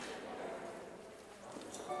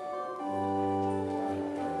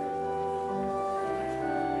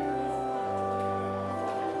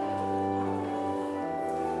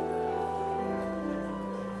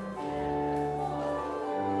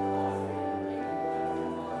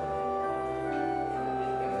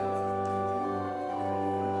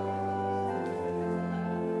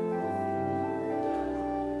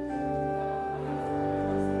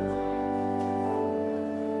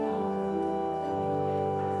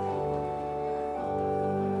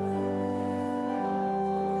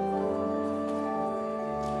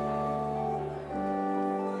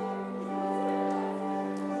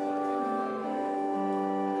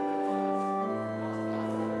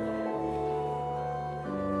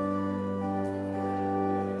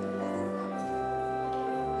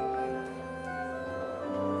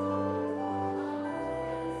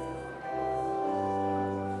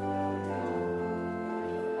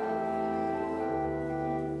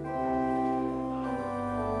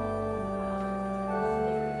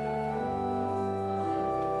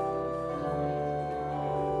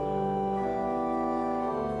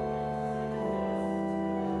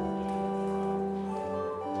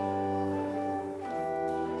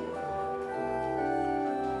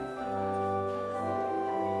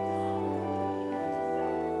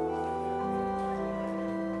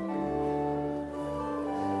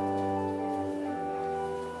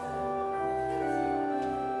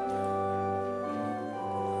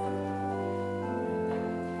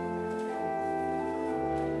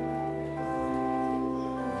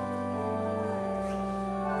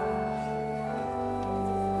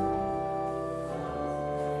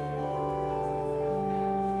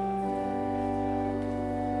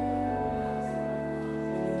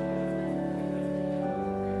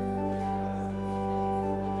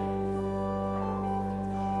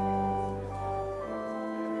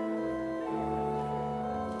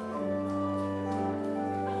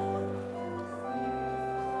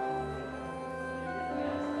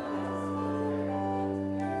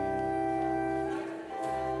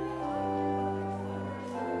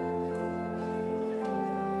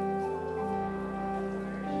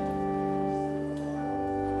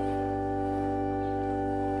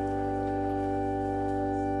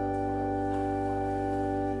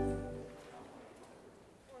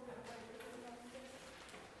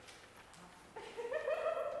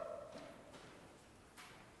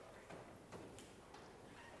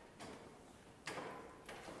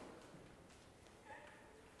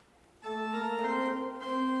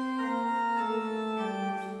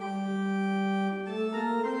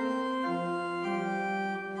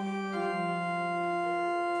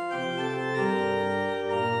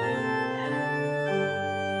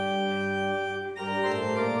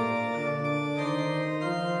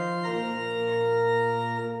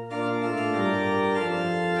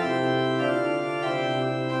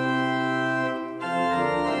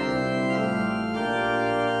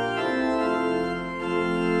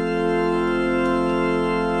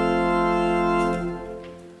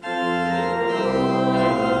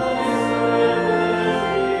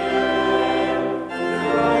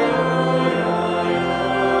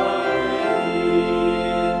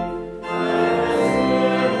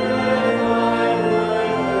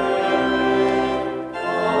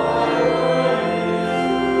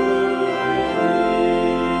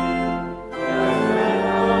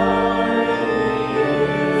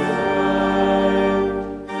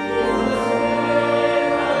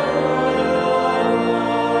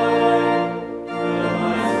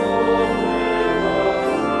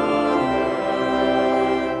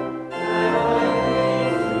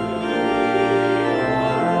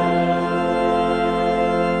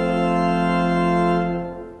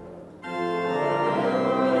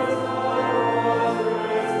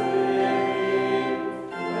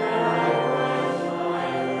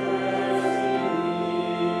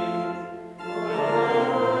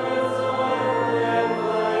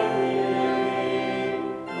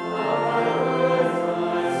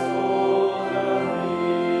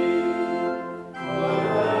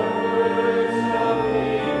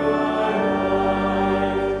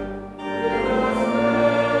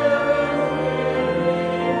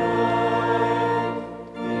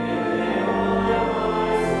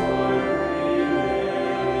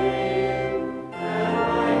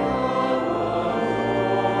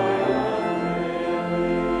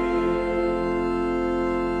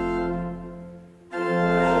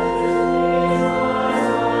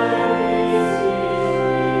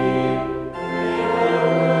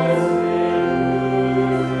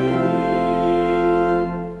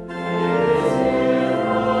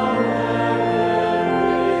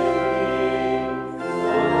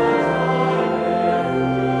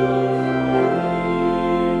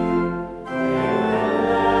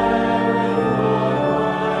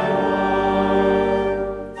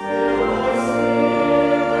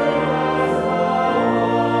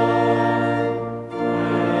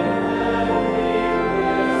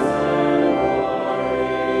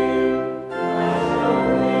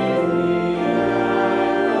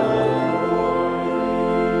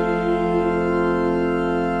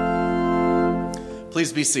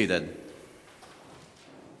Please be seated.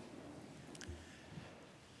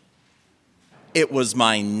 It was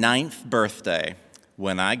my 9th birthday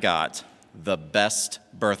when I got the best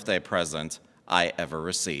birthday present I ever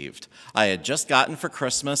received. I had just gotten for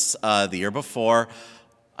Christmas the year before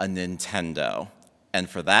a Nintendo. And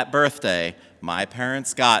for that birthday, my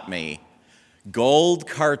parents got me gold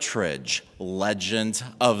cartridge, Legend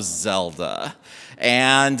of Zelda.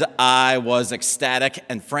 And I was ecstatic,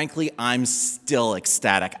 and frankly, I'm still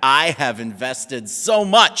ecstatic. I have invested so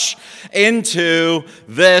much into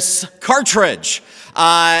this cartridge.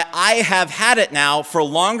 I have had it now for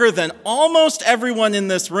longer than almost everyone in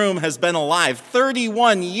this room has been alive,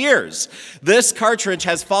 31 years. This cartridge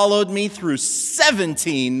has followed me through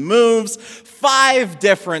 17 moves, 5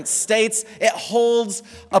 different states. It holds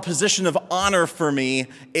a position of honor for me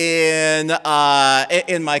in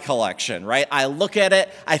my collection, right? I look at it,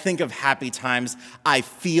 I think of happy times, I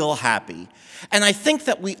feel happy. And I think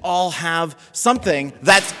that we all have something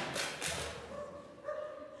that's...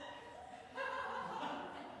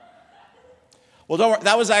 Well, don't worry,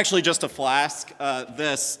 that was actually just a flask.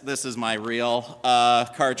 This is my real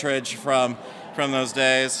cartridge from those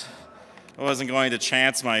days. I wasn't going to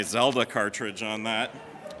chance my Zelda cartridge on that.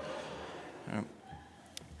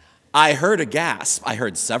 I heard a gasp. I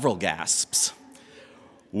heard several gasps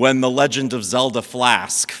when the Legend of Zelda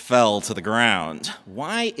flask fell to the ground.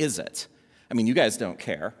 Why is it? I mean, you guys don't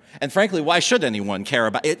care. And frankly, why should anyone care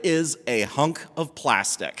about it? It is a hunk of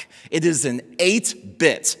plastic. It is an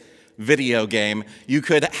 8-bit video game. You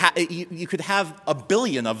could have a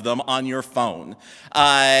billion of them on your phone.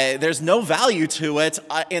 There's no value to it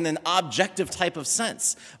in an objective type of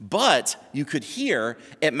sense. But you could hear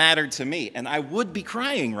it mattered to me. And I would be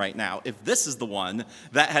crying right now if this is the one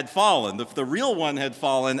that had fallen. If the real one had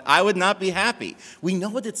fallen, I would not be happy. We know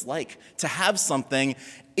what it's like to have something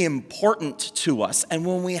important to us. And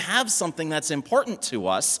when we have something that's important to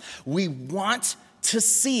us, we want to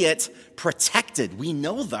see it protected. We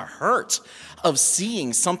know the hurt of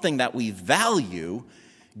seeing something that we value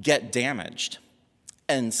get damaged.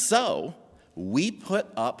 And so we put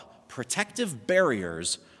up protective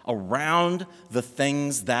barriers around the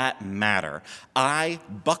things that matter. I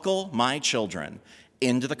buckle my children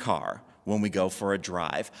into the car when we go for a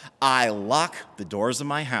drive. I lock the doors of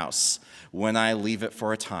my house when I leave it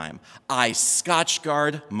for a time. I Scotch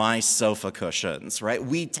guard my sofa cushions, right?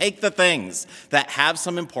 We take the things that have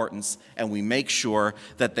some importance and we make sure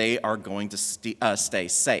that they are going to stay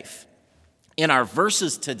safe. In our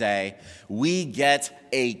verses today, we get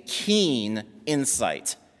a keen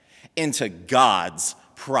insight into God's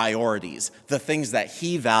priorities, the things that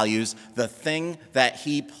he values, the thing that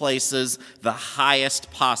he places the highest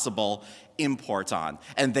possible import on.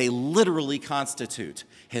 And they literally constitute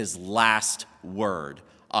his last word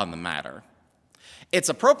on the matter. It's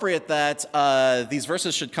appropriate that these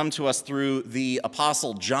verses should come to us through the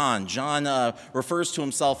Apostle John. John refers to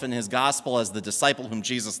himself in his gospel as the disciple whom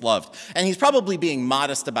Jesus loved. And he's probably being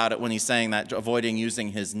modest about it when he's saying that, avoiding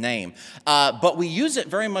using his name. But we use it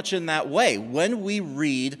very much in that way. When we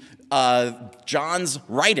read John's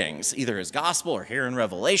writings, either his gospel or here in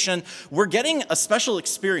Revelation, we're getting a special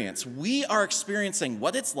experience. We are experiencing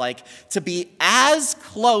what it's like to be as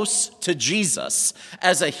close to Jesus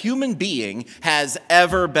as a human being has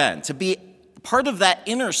ever been, to be part of that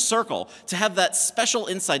inner circle, to have that special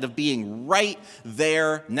insight of being right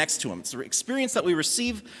there next to him. It's an experience that we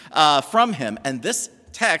receive from him, and this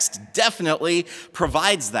text definitely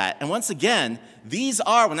provides that. And once again, these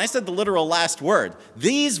are, when I said the literal last word,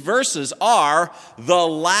 these verses are the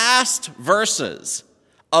last verses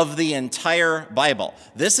of the entire Bible.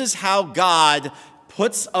 This is how God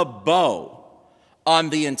puts a bow on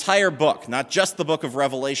the entire book, not just the book of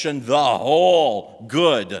Revelation, the whole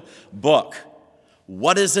good book.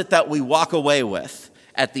 What is it that we walk away with?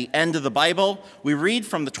 At the end of the Bible, we read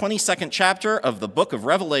from the 22nd chapter of the book of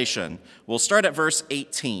Revelation. We'll start at verse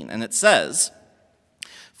 18, and it says,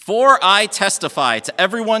 "For I testify to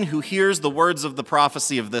everyone who hears the words of the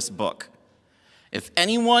prophecy of this book. If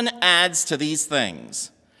anyone adds to these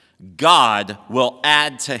things, God will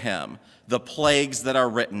add to him the plagues that are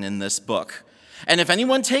written in this book. And if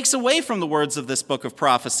anyone takes away from the words of this book of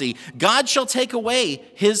prophecy, God shall take away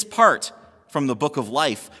his part from the book of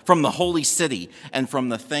life, from the holy city, and from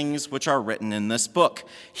the things which are written in this book.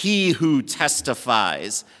 He who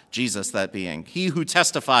testifies," Jesus that being, "he who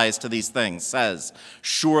testifies to these things says,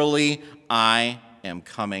 surely I am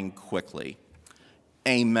coming quickly.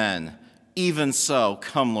 Amen. Even so,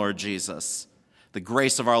 come, Lord Jesus. The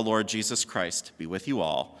grace of our Lord Jesus Christ be with you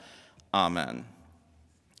all. Amen."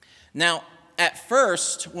 Now, at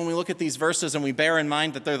first, when we look at these verses and we bear in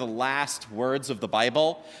mind that they're the last words of the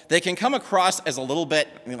Bible, they can come across as a little bit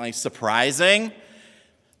surprising.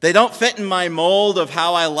 They don't fit in my mold of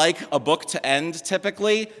how I like a book to end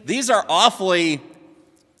typically. These are awfully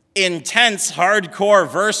intense, hardcore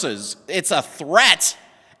verses. It's a threat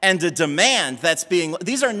and a demand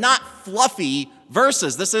these are not fluffy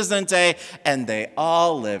verses. This isn't and they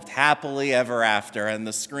all lived happily ever after, and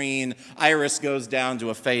the screen iris goes down to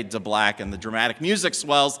a fade to black, and the dramatic music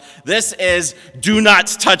swells. This is, do not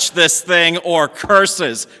touch this thing, or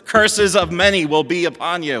curses. Curses of many will be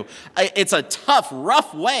upon you. It's a tough,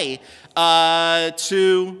 rough way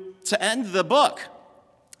to end the book.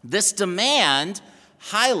 This demand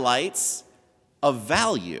highlights a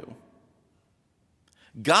value.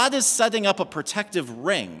 God is setting up a protective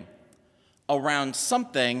ring around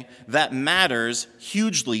something that matters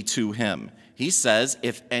hugely to him. He says,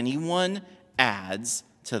 if anyone adds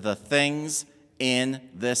to the things in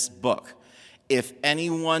this book, if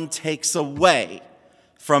anyone takes away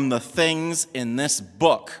from the things in this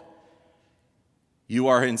book, you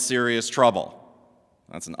are in serious trouble.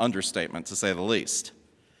 That's an understatement, to say the least.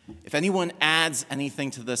 If anyone adds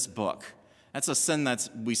anything to this book, that's a sin that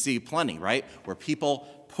we see plenty, right? Where people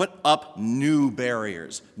put up new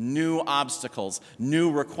barriers, new obstacles,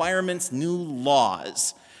 new requirements, new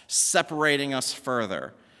laws, separating us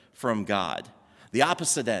further from God. The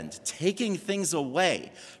opposite end, taking things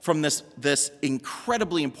away from this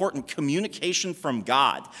incredibly important communication from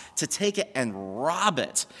God, to take it and rob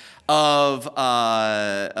it of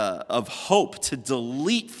hope, to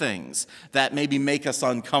delete things that maybe make us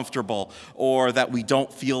uncomfortable or that we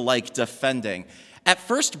don't feel like defending. At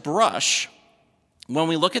first brush, when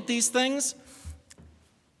we look at these things,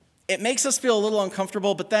 it makes us feel a little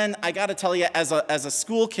uncomfortable, but then I got to tell you, as a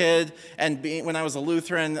school kid, and when I was a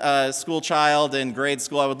Lutheran school child in grade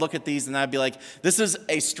school, I would look at these and I'd be like, this is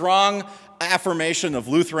a strong affirmation of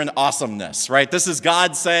Lutheran awesomeness, right? This is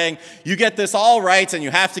God saying, you get this all right, and you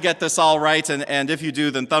have to get this all right, and if you do,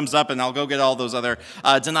 then thumbs up, and I'll go get all those other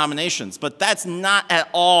denominations. But that's not at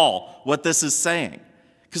all what this is saying,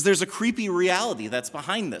 because there's a creepy reality that's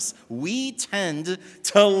behind this. We tend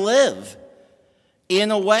to live in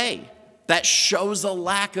a way that shows a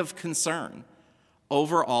lack of concern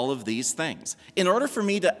over all of these things. In order for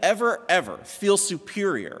me to ever feel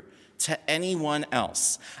superior to anyone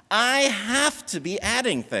else, I have to be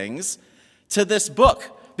adding things to this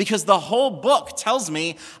book, because the whole book tells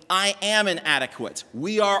me I am inadequate.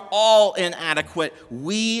 We are all inadequate.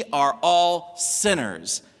 We are all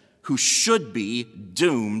sinners who should be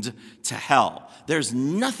doomed to hell. There's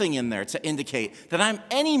nothing in there to indicate that I'm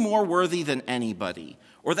any more worthy than anybody,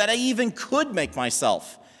 or that I even could make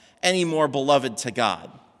myself any more beloved to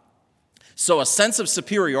God. So a sense of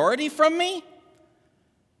superiority from me,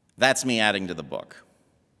 that's me adding to the book.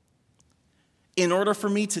 In order for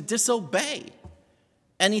me to disobey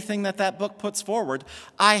anything that book puts forward,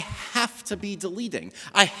 I have to be deleting.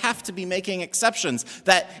 I have to be making exceptions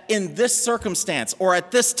that in this circumstance, or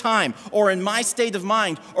at this time, or in my state of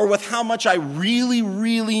mind, or with how much I really,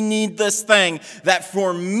 really need this thing, that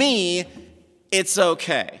for me, it's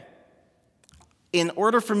okay. In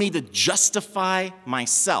order for me to justify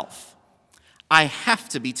myself, I have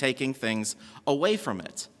to be taking things away from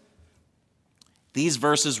it. These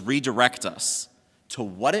verses redirect us to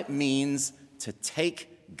what it means to take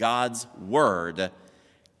God's word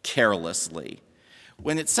carelessly.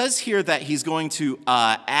 When it says here that he's going to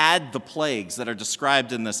add the plagues that are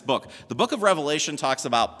described in this book, the book of Revelation talks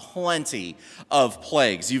about plenty of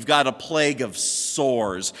plagues. You've got a plague of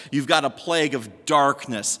sores. You've got a plague of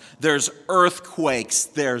darkness. There's earthquakes.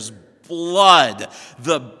 There's blood.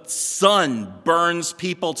 The sun burns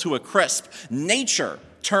people to a crisp. Nature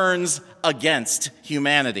turns against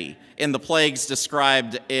humanity in the plagues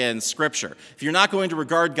described in Scripture. If you're not going to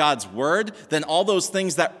regard God's word, then all those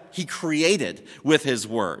things that he created with his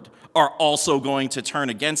word are also going to turn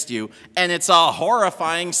against you, and it's a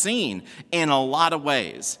horrifying scene in a lot of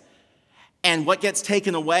ways. And what gets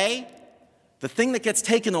taken away? The thing that gets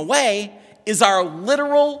taken away is our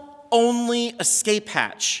literal only escape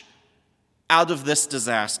hatch out of this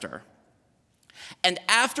disaster. And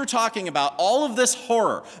after talking about all of this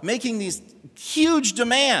horror, making these huge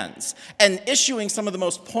demands, and issuing some of the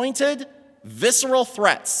most pointed, visceral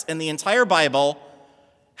threats in the entire Bible,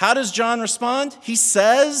 how does John respond? He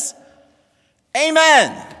says,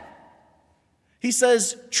 amen. He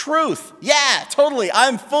says, truth. Yeah, totally.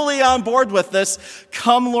 I'm fully on board with this.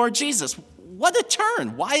 Come, Lord Jesus. What a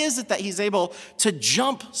turn. Why is it that he's able to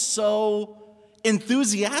jump so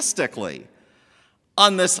enthusiastically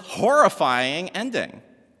on this horrifying ending?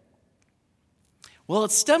 Well,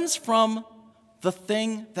 it stems from the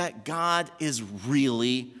thing that God is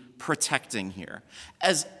really protecting here.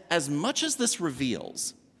 As much as this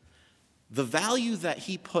reveals the value that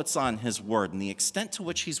he puts on his word and the extent to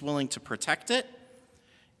which he's willing to protect it,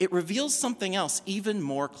 it reveals something else even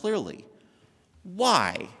more clearly.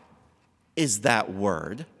 Why is that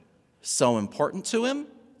word so important to him?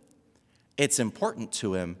 It's important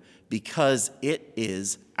to him because it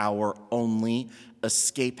is our only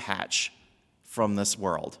escape hatch from this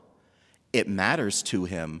world. It matters to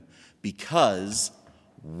him because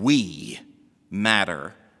we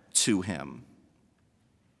matter to him.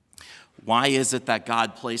 Why is it that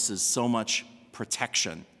God places so much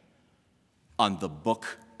protection on the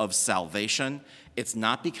book of salvation? It's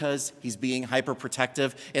not because he's being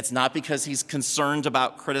hyperprotective. It's not because he's concerned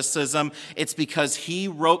about criticism. It's because he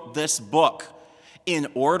wrote this book in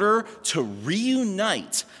order to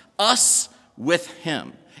reunite us with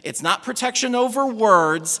him. It's not protection over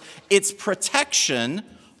words. It's protection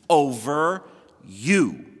over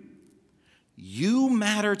you. You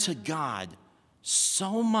matter to God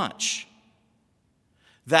so much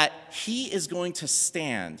that he is going to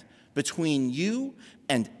stand between you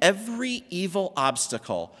and every evil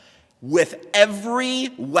obstacle with every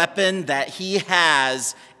weapon that he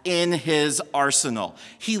has in his arsenal.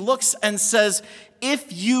 He looks and says,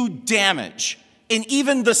 if you damage in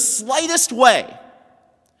even the slightest way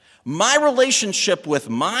my relationship with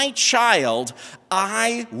my child,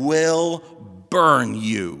 I will burn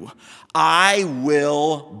you. I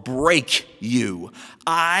will break you.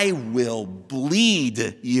 I will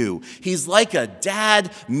bleed you. He's like a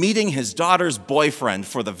dad meeting his daughter's boyfriend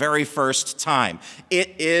for the very first time.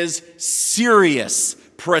 It is serious,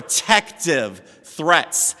 protective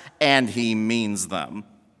threats, and he means them.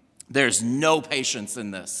 There's no patience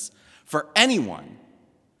in this for anyone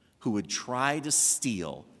who would try to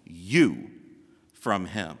steal you from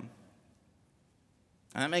him.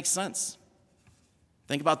 And that makes sense.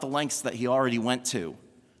 Think about the lengths that he already went to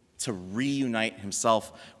reunite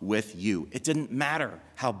himself with you. It didn't matter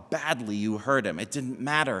how badly you hurt him. It didn't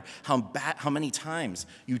matter how many times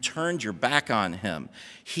you turned your back on him.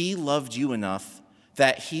 He loved you enough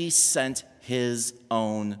that he sent his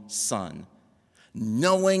own son,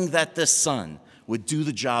 knowing that this son would do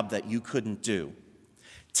the job that you couldn't do,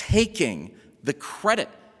 taking the credit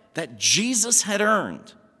that Jesus had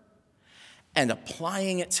earned and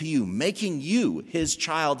applying it to you, making you his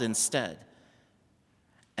child instead.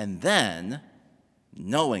 And then,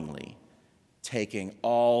 knowingly, taking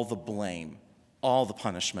all the blame, all the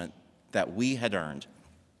punishment that we had earned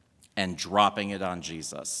and dropping it on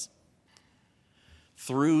Jesus.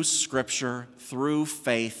 Through Scripture, through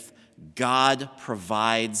faith, God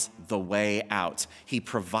provides the way out. He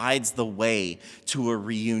provides the way to a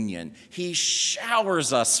reunion. He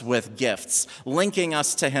showers us with gifts, linking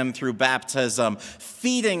us to him through baptism,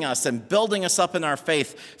 feeding us and building us up in our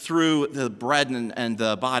faith through the bread and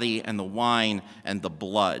the body and the wine and the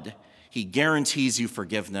blood. He guarantees you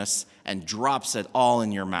forgiveness and drops it all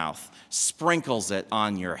in your mouth, sprinkles it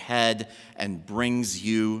on your head, and brings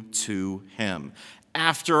you to him.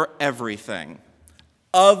 After everything,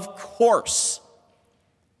 of course,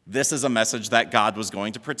 this is a message that God was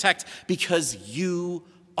going to protect because you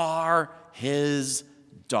are his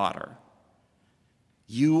daughter.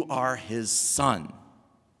 You are his son.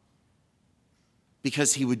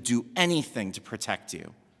 Because he would do anything to protect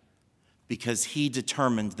you. Because he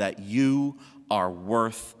determined that you are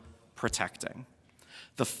worth protecting.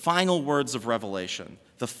 The final words of Revelation,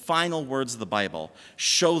 the final words of the Bible,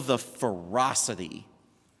 show the ferocity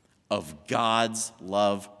of God's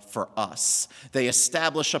love for us. They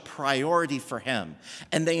establish a priority for him,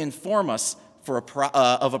 and they inform us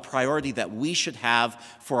of a priority that we should have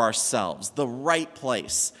for ourselves, the right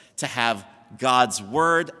place to have God's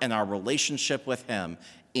word and our relationship with him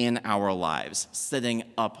in our lives, sitting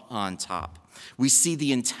up on top. We see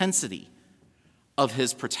the intensity of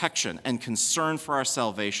his protection and concern for our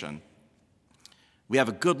salvation. We have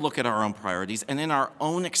a good look at our own priorities, and in our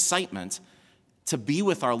own excitement to be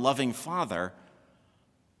with our loving Father,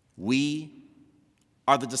 we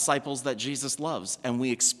are the disciples that Jesus loves, and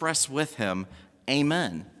we express with him,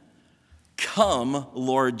 amen. Come,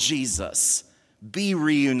 Lord Jesus, be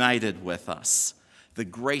reunited with us. The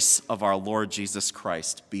grace of our Lord Jesus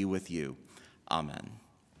Christ be with you. Amen.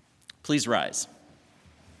 Please rise.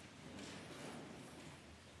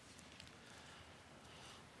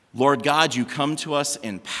 Lord God, you come to us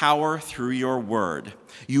in power through your word.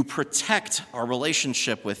 You protect our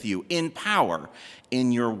relationship with you in power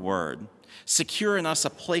in your word. Secure in us a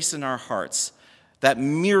place in our hearts that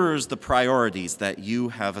mirrors the priorities that you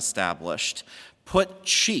have established. Put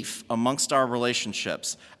chief amongst our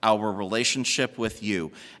relationships our relationship with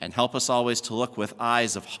you, and help us always to look with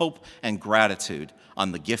eyes of hope and gratitude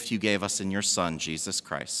on the gift you gave us in your Son, Jesus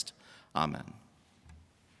Christ. Amen.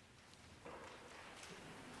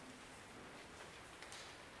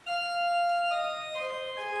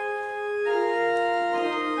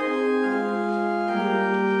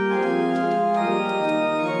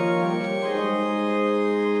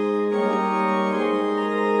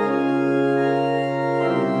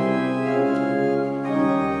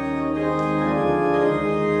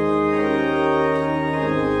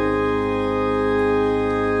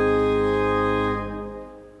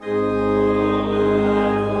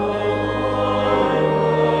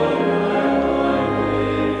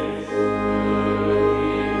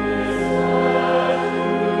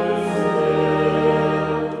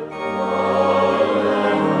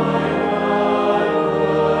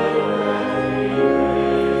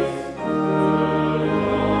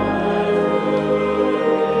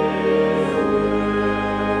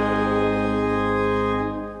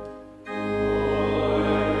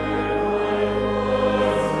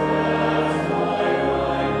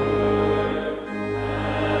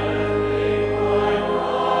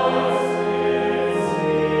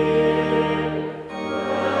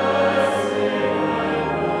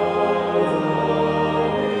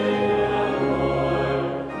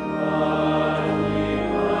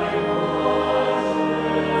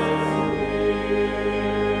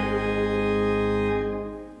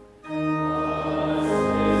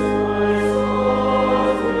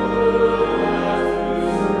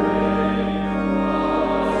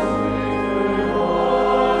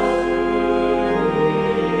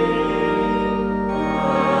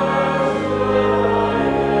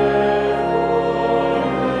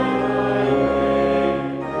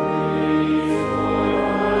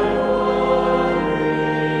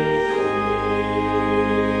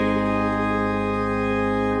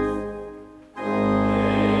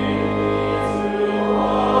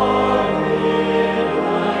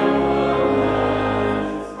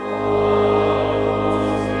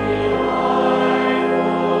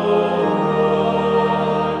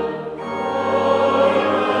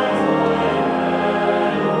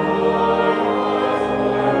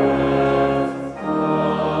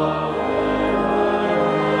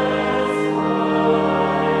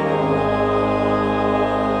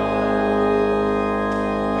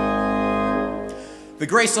 The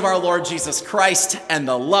grace of our Lord Jesus Christ and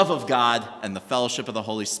the love of God and the fellowship of the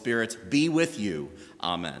Holy Spirit be with you.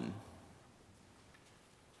 Amen.